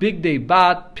to the big day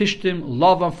bad Pishtim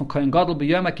Lavan from Kayin Gadol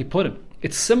b'Yom Kippurim.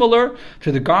 It's similar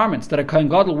to the garments that a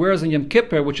Kayin Gadol wears in Yom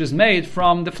Kippur, which is made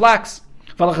from the flax.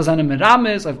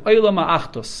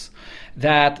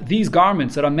 That these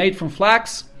garments that are made from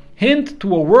flax hint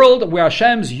to a world where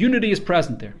Hashem's unity is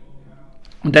present there.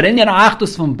 Und der Inyan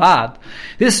Achdus vom Bad,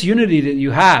 this unity that you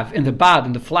have in the Bad,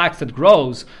 in the flax that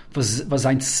grows, was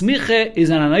ein Smiche is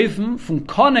an Aneifen von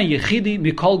Kone Yechidi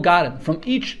Mikol Garen. From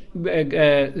each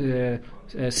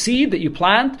seed that you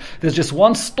plant, there's just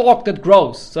one stalk that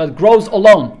grows. So it grows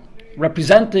alone,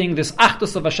 representing this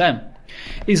Achdus of Hashem.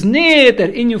 Is nicht der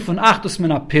Inyan von Achdus min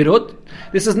Pirut.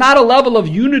 This is not a level of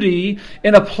unity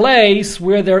in a place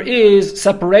where there is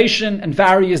separation and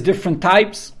various different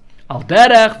types. Al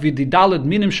derech vid di daled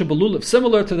minim shebelulav,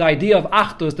 similar to the idea of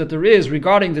achdus that there is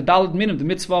regarding the daled minim, the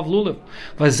mitzvah of lulav.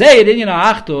 Vazei inyan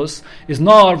achdus is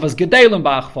nor vas gedelim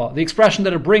ba'achva. The expression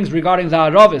that it brings regarding the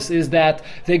aravis is that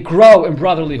they grow in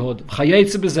brotherlyhood.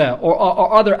 Chayetze bezeh,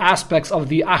 or other aspects of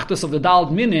the achdus of the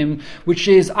daled minim, which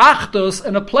is achdus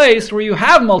in a place where you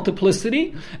have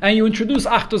multiplicity and you introduce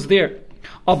achdus there.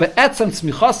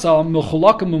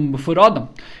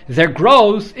 Their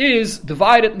growth is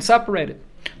divided and separated.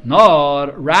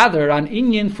 Nor rather an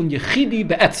inyan from yechidi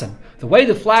be'etzem. The way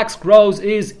the flax grows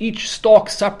is each stalk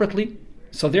separately.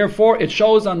 So therefore it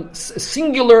shows on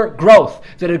singular growth,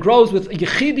 that it grows with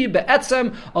yechidi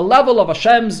be'etzem, a level of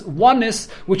Hashem's oneness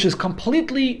which is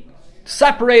completely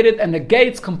separated and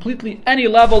negates completely any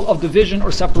level of division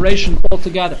or separation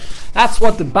altogether. That's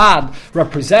what the bad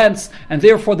represents, and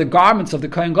therefore the garments of the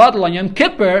Kohen Gadol on Yom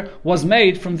Kippur was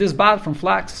made from this bad, from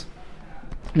flax.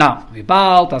 Now, wie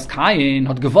bald as Kayin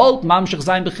hat gewollt mamshich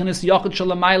sein beginnes yochid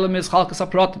shalamaylam is chalkas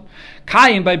aprotim.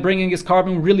 Kayin, by bringing his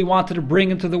carbon, really wanted to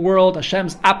bring into the world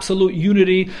Hashem's absolute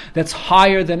unity that's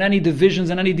higher than any divisions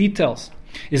and any details.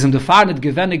 Is him defarnet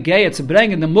gewenne geya to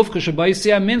bring in the mufchische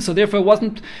ba'isya min, so therefore it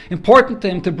wasn't important to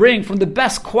him to bring from the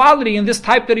best quality in this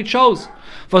type that he chose.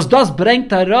 Was das bringt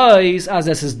heraus, as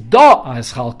es is da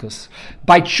as chalkus.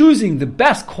 By choosing the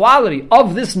best quality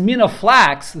of this min of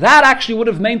flax, that actually would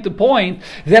have made the point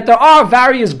that there are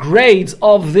various grades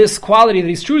of this quality that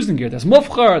he's choosing here. There's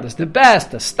mufcher, there's the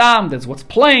best, there's stam, there's what's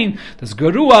plain, there's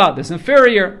gerua, there's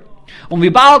inferior. Und wie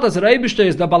bald as Reibishter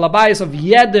is the balabais of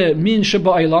jede min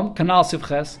sheba'olam, kanal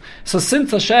sivches. So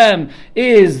since Hashem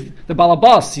is the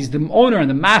balabas, he's the owner and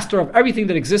the master of everything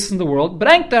that exists in the world,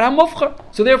 brengt der hamufcher.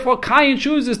 So therefore Kayin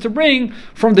chooses to bring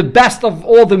from the best of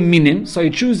all the minim, so he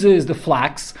chooses the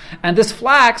flax, and this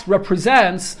flax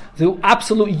represents the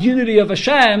absolute unity of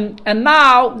Hashem, and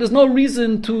now there's no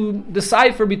reason to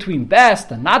decipher between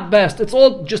best and not best. It's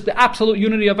all just the absolute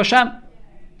unity of Hashem.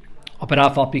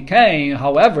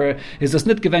 However, is this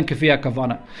not given kafia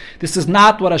kavana? This is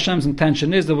not what Hashem's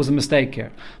intention is. There was a mistake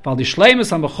here.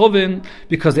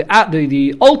 Because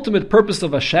the ultimate purpose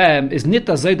of Hashem is nit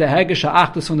azay the hegesh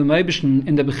ha'achtus from the meibischen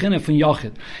in the beginning from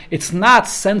Yachid. It's not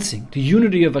sensing the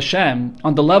unity of Hashem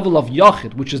on the level of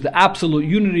Yachid, which is the absolute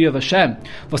unity of Hashem.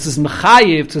 Was is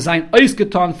mechayev to sein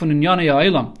ausgetan von inyanei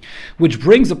ha'olam, which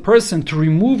brings a person to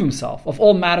remove himself of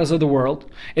all matters of the world.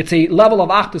 It's a level of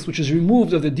achtus which is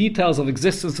removed of the details of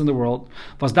existence in the world,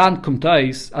 was dann kommt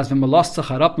eis, as wenn man lost sich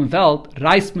herab in Welt,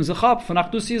 reißt man sich ab von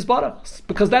Achdusi Yisbarach.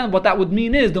 Because then what that would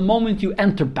mean is, the moment you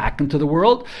enter back into the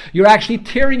world, you're actually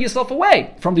tearing yourself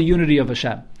away from the unity of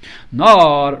Hashem.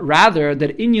 Nor, rather,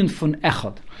 that inyan von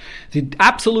echad. The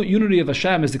absolute unity of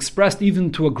Hashem is expressed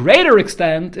even to a greater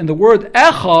extent in the word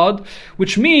echad,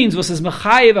 which means was es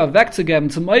mechayev wegzugeben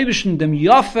zum Eibischen dem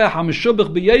Yafe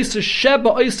hameshubach b'yoseh sheba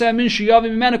oiseh min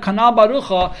sheyavim mimenu kanal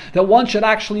barucha, that one should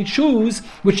actually choose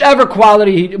whichever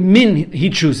quality min he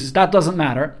chooses. That doesn't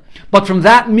matter. But from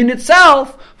that min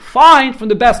itself, find from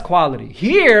the best quality.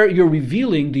 Here, you're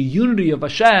revealing the unity of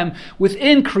Hashem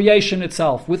within creation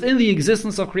itself, within the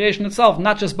existence of creation itself,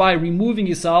 not just by removing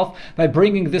yourself, by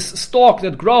bringing this stalk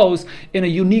that grows in a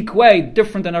unique way,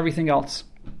 different than everything else.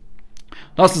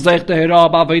 This is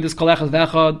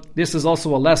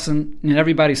also a lesson in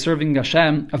everybody serving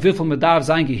Hashem.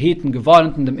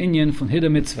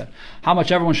 How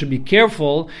much everyone should be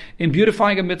careful in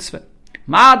beautifying a mitzvah.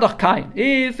 Madach Kayin,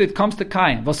 if it comes to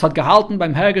Kayin, was hat gehalten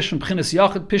beim Hergish von Pchines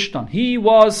Yachid Pishtan. He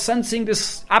was sensing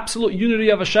this absolute unity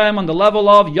of Hashem on the level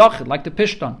of Yachid, like the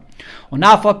Pishtan. Und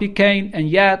nachher Kain, and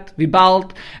yet, wie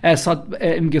bald, es hat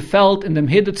ihm gefällt, in dem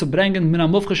Hidde zu bringen, min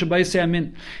amufchische Beise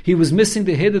Min. He was missing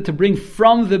the Hidde to bring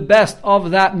from the best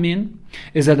of that Min,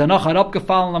 is danach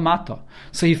herabgefallen lamata.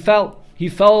 So he fell,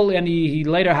 and he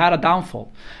later had a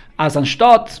downfall. As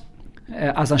anstatt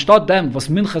dem, was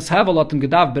Minchas Hevel hat ihm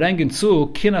gedacht bringen zu,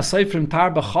 kina seifrim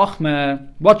tarba chachme,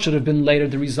 what should have been later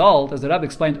the result, as the Rebbe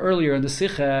explained earlier in the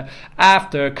Sichos,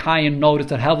 after Kayin noticed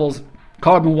that Hevel's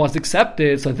korban was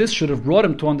accepted, so this should have brought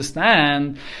him to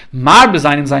understand Marbe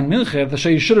sein in sein Minche, that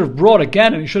he should have brought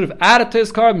again, and he should have added to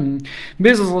his korban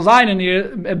business sein in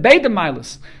here beide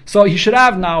miles. So he should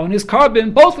have now in his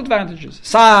korban both advantages.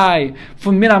 Sai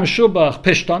from minam shubach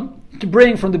pishtan, to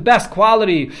bring from the best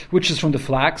quality, which is from the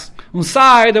flax, and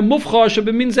sai the mufcha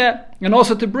shebeminzeh, and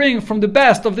also to bring from the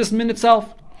best of this min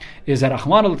itself. Is that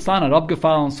Achman al-Tzlan had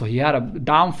upgefallen, so he had a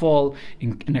downfall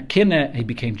in a kinne, he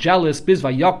became jealous, bis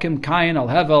vayokim Kayin al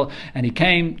Hevel, and he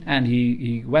came and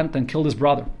he went and killed his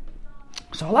brother.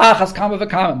 So Allah has come with a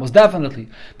comment, most definitely,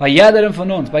 by jederin von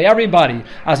uns, by everybody,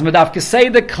 as medaf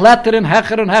gesede kletteren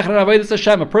hecher avodas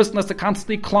Hashem, a person has to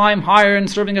constantly climb higher in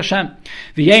serving Hashem.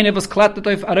 V'yene was klettert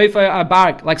auf a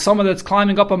berg, like someone that's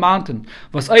climbing up a mountain.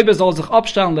 Was oibe soll sich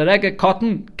abstellen, lerege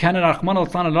kotten, kennen Achman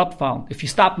al-Tzlan abfallen. If you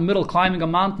stop in the middle climbing a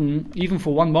mountain, even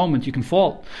for one moment, you can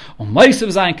fall. Und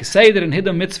meisev sein geseder in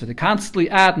hidden mitzvah, to constantly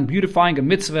add and beautifying a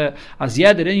mitzvah, as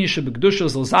jeder inyische begdusha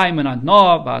soll sein, men ad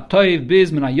no, v'atoiv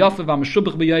biz, men ayofev,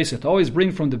 to always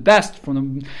bring from the best,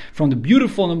 from the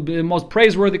beautiful and the most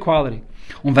praiseworthy quality.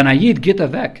 Und wenn Yid geht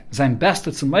weg, sein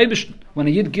Bestes zum Eibishter, when a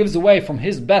Yid gives away from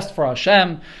his best for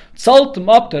Hashem, zahlt him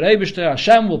up der Eibishter,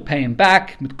 Hashem will pay him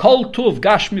back, mit kol tuv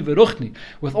gashmi v'ruchni,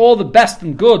 with all the best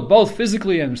and good, both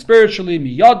physically and spiritually,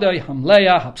 miyadei,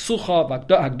 hamleya, hapsucha,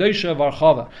 hagdoisha,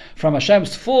 varchava, from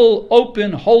Hashem's full,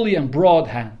 open, holy, and broad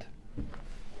hand.